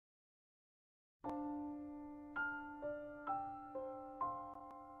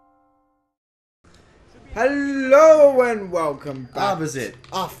Hello and welcome back. Opposite.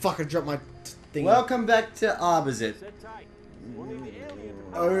 Oh fuck, I dropped my thing. Welcome back to Opposite.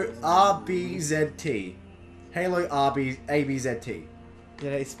 RBZT. Halo ABZT.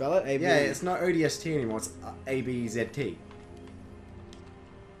 Did they spell it? Yeah, it's not ODST anymore, it's ABZT.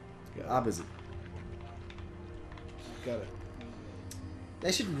 Opposite. Got it.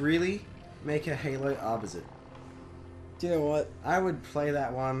 They should really make a Halo Opposite. Do you know what? I would play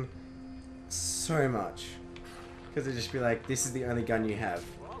that one so much. Because it'd just be like, this is the only gun you have.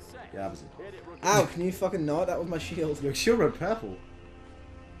 The Opposite. Ow, can you fucking not? That was my shield. Your shield red purple.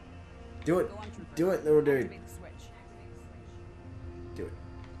 Do it. Do it, little dude. Do it.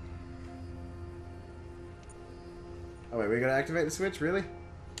 Oh wait, we gotta activate the switch? Really?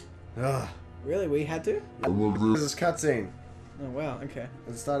 Ugh. Really? We had to? This is cutscene. Oh wow, okay.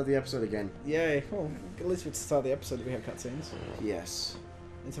 At the start of the episode again. Yay. Well, at least at the start of the episode we have cutscenes. Yes.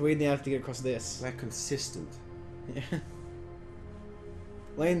 And so we now have to get across this. We're consistent. Yeah.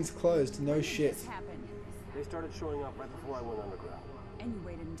 Lane's closed, no shit. They started showing up right before I went underground. And you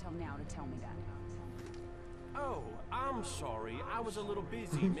waited until now to tell me that. Oh, I'm sorry. I was a little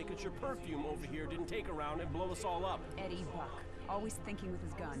busy making sure perfume over here didn't take around and blow us all up. Eddie Buck, always thinking with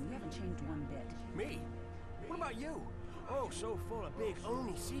his gun. You haven't changed one bit. Me? What about you? Oh, so full of big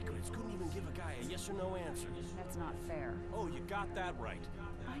Oni secrets, couldn't even give a guy a yes or no answer. That's not fair. Oh, you got that right.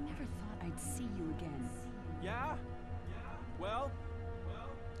 I never thought I'd see you again. Yeah? Well,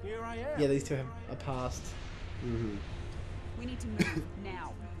 here I am. Yeah, these two have a past. Mm-hmm. We need to move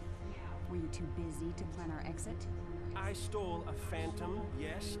now. Were you too busy to plan our exit? I stole a Phantom,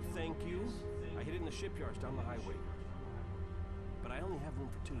 yes, thank you. I hid it in the shipyards down the highway. But I only have room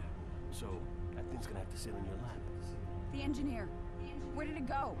for two, so that thing's gonna have to sit in your lap. The engineer. Where did it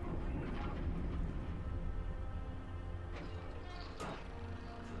go?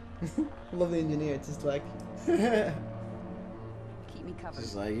 I love the engineer, it's just like... Keep me covered.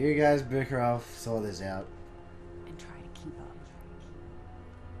 Just like, you guys bicker off, sort this out. And try to keep up.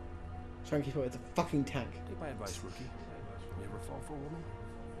 Try and keep up with the fucking tank. Take my advice, rookie. You ever fall for a woman?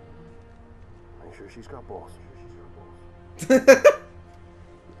 I'm sure she's got balls.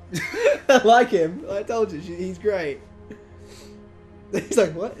 I like him. I told you, he's great. He's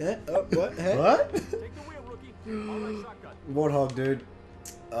like, what? Eh? Oh, what? Eh? What? Take the wheel, rookie. All right, shotgun. Warthog, dude.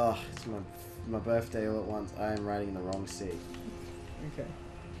 Oh, it's my birthday all at once. I am riding in the wrong seat. Okay.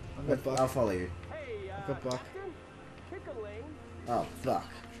 I've got Buck. I'll follow you. Hey, I've got Buck. Captain, pick a lane. Oh, fuck.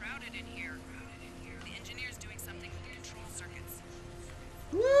 Crowded in here. The engineer's doing something with the control circuits.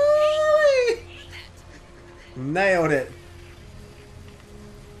 Woo! Nailed it.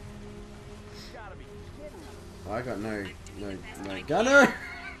 Gotta be kidding. Oh, I got no gunner.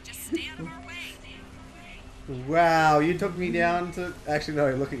 Just stay out of our way. Wow, you took me down to... Actually,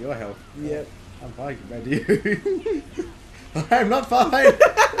 no, look at your health. Yep. I'm fine compared to you. I am not fine.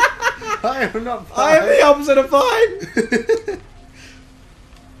 I am not fine. I am the opposite of fine!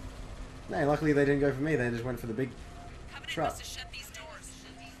 No, luckily they didn't go for me. They just went for the big truck. To shut these doors.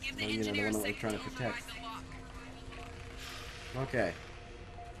 Give the Well, you know, the engineer one a that we're second trying to override protect. the lock. Okay.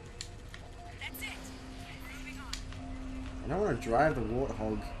 That's it. Moving on. I don't want to drive the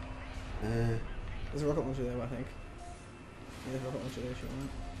Warthog. There's a rocket launcher there, I think. Yeah, there's a rocket launcher there if you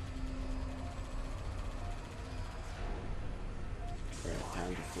want. Right,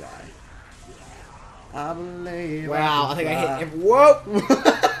 time to fly. I believe. Wow, I think I hit fly. him. Whoa!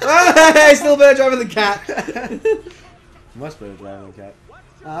 Hey, still better driving the cat! Must be driving the cat.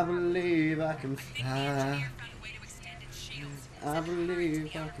 I believe I can fly. Found a way to extend its shields. I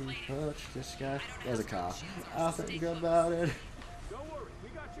believe I can touch the sky. There's a car. I'll think about it. Don't worry, we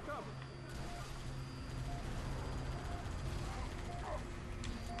got you covered.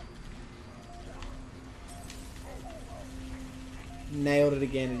 Nailed it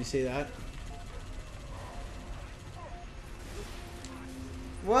again, did you see that?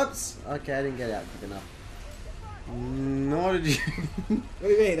 Whoops. Okay, I didn't get out quick enough. Nor did you. What do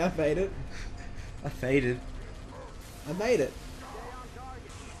you mean? I made it. I faded. I made it.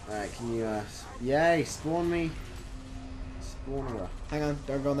 Alright, can you, yay, spawn me. Spawn her. Hang on,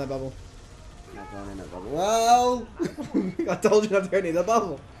 don't go in that bubble. Not going in that bubble. Well, I told you not to go near the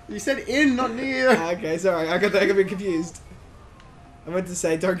bubble. you said in, not near. Okay, sorry, I got a bit confused. I meant to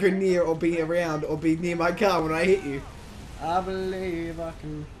say don't go near or be around or be near my car when I hit you. I believe I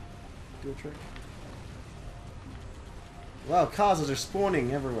can do a trick. Wow, cars are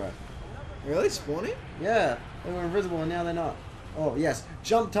spawning everywhere. Really? Spawning? Yeah, they were invisible and now they're not. Oh, yes.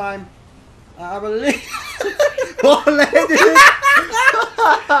 Jump time. I believe. Oh, landed it.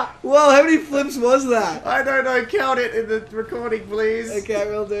 Whoa, how many flips was that? I don't know. Count it in the recording, please. Okay,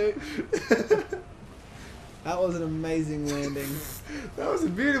 will do. That was an amazing landing. That was a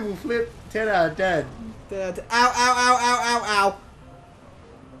beautiful flip. 10 out of 10. Ow, ow, ow, ow, ow, ow.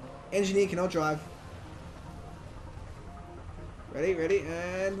 Engineer cannot drive. Ready, ready,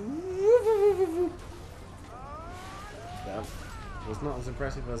 and... That was not as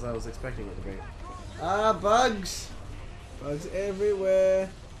impressive as I was expecting it to be. Ah, bugs! Bugs everywhere.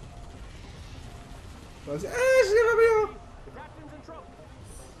 Bugs... Ah, she's over here!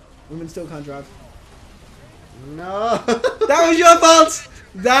 Women still can't drive. No! That was your fault!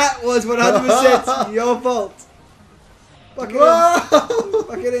 That was 100% your fault. Fuck it in.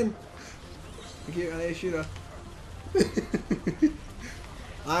 Fuck it in. Thank you, I need a shooter.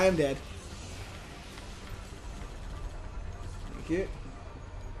 I am dead. Thank you.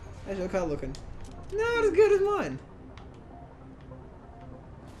 How's your car looking? Not as good as mine.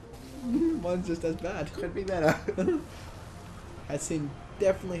 Mine's just as bad. Could be better.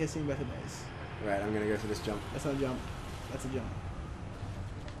 Definitely has seen better days. Right, I'm gonna go for this jump. That's not a jump. That's a jump.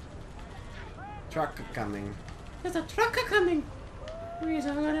 Truck coming. There's a trucker coming. We're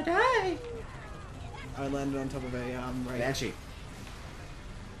all gonna die. I landed on top of a right. Banshee.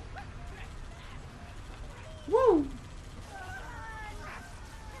 Woo!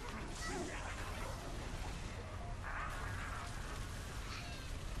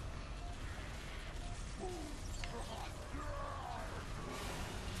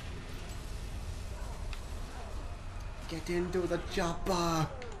 Get into the chopper.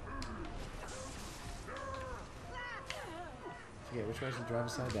 Yeah, which way's the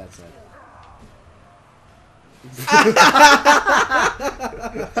driver's side? That side.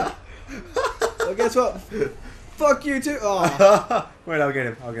 Well, guess what? Fuck you too. Oh. Wait, I'll get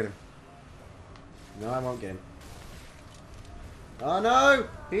him. I'll get him. No, I won't get him. Oh no!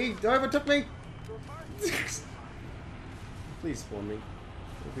 He overtook me! Please spawn me. It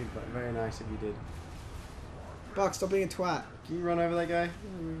would be very nice if you did. Buck, stop being a twat. Can you run over that guy?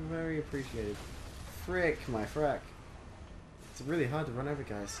 Very appreciated. Frick, my frack. It's really hard to run over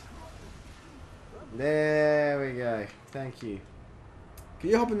guys. There we go. Thank you. Can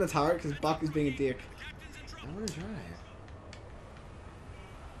you hop in the turret? Because Buck is being a dick. I want to try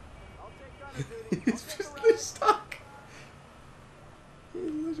it. He's just literally stuck.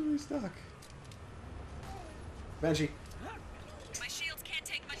 He's literally stuck. Banshee. My shields can't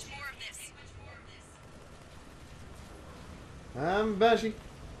take much more of this. Banshee.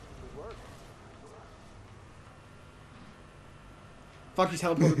 Fuck, you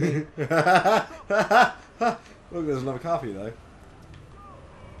teleported me. Look, there's another copy though.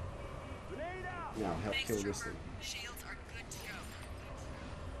 Now help kill this thing. Shields are good to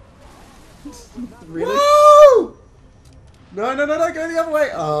go. Really? Woo! No, no, no, no, go the other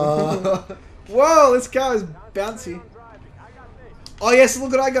way. Oh. Whoa, this car is bouncy. Oh yes,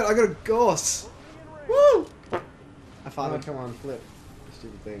 look what I got. I got a Gorse. Woo! I Oh, farted. come on, flip.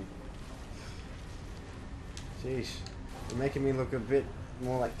 Stupid thing. Sheesh. You're making me look a bit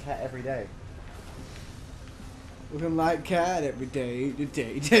more like Cat every day. Looking like cat every day.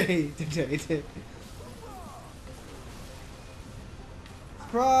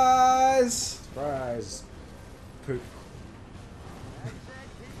 Surprise! Surprise! Poop.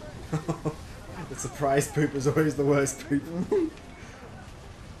 The surprise poop is always the worst poop.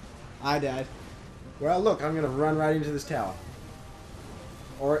 I died. Well, look, I'm gonna run right into this tower.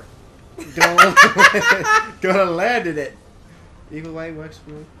 Or gonna land in it. Either way works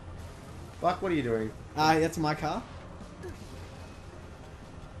for me. Buck, what are you doing? That's my car.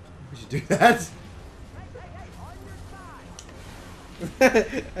 Would you do that?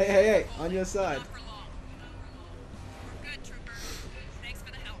 Hey, on your side. Not for long. Good, trooper. Thanks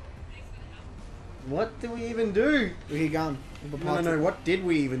for the help. What do we even do? We keep going. No, what did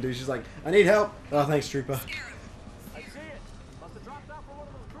we even do? She's like, I need help. Oh, thanks, trooper. I see it. Must have dropped off from one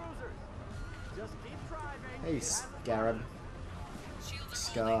of those cruisers. Just keep driving. Hey, Scarab.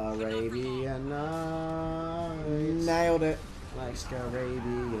 Shields are holding, but not for long. Scarabian nights. Nailed it. Like Scarabian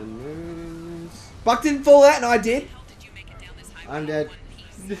moons. Buck didn't fall out and I did. How did you make it down this highway I'm in dead. one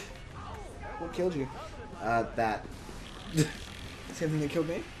piece? What killed you? That. Same thing that killed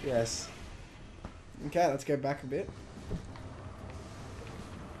me? Yes. Okay, let's go back a bit.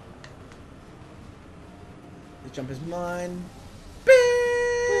 This jump is mine. Bitch!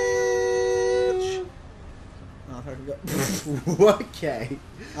 Oh, I thought I could go. Okay.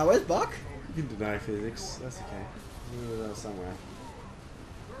 Oh, where's Buck? You can deny physics. That's okay. He's somewhere.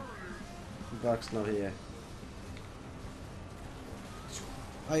 Buck's not here.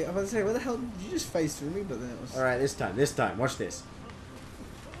 I was about to say, where the hell did you just phase through me? But then it was. Alright, this time. Watch this.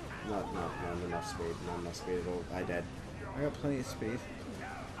 Not enough speed. Not enough speed at all. I dead. I got plenty of speed.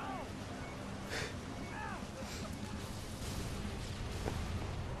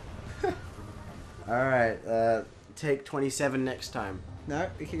 Alright, take 27 next time. No,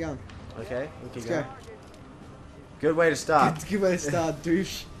 we keep going. Okay, we keep Let's going. go. Good way to start. Good way to start,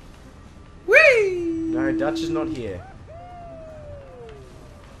 douche. Whee! No, Dutch is not here.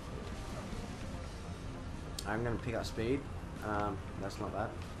 I'm gonna pick up speed. That's not that.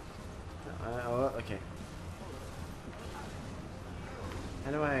 Oh, okay.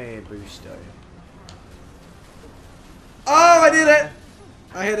 How do I boost though? Oh, I did it!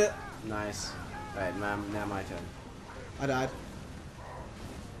 I hit it. Nice. Right, now my turn. I died.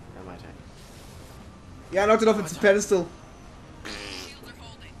 Now my turn. Yeah, I knocked it off its pedestal.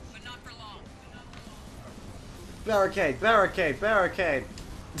 Barricade, barricade, barricade.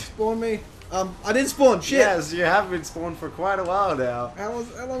 Spawn me. I didn't spawn. Shit. Yes, you have been spawned for quite a while now. How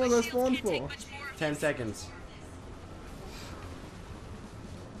long was I spawned for? 10 seconds.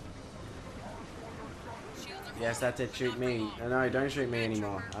 Yes, that's it. Shoot me. No, don't shoot me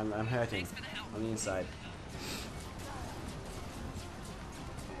anymore. I'm hurting on the inside.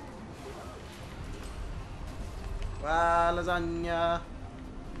 Wow, lasagna.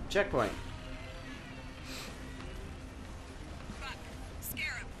 Checkpoint.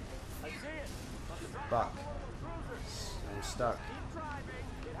 Fuck. I'm stuck.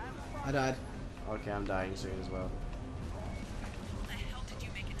 I died. Okay, I'm dying soon as well. How the hell did you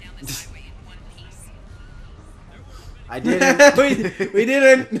make it down this highway in one piece? I didn't. we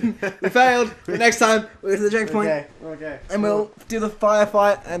didn't. We failed. But next time we'll get to the checkpoint. Okay. Okay. And we'll do the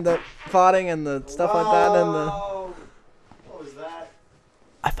firefight and the farting and the stuff like that and the.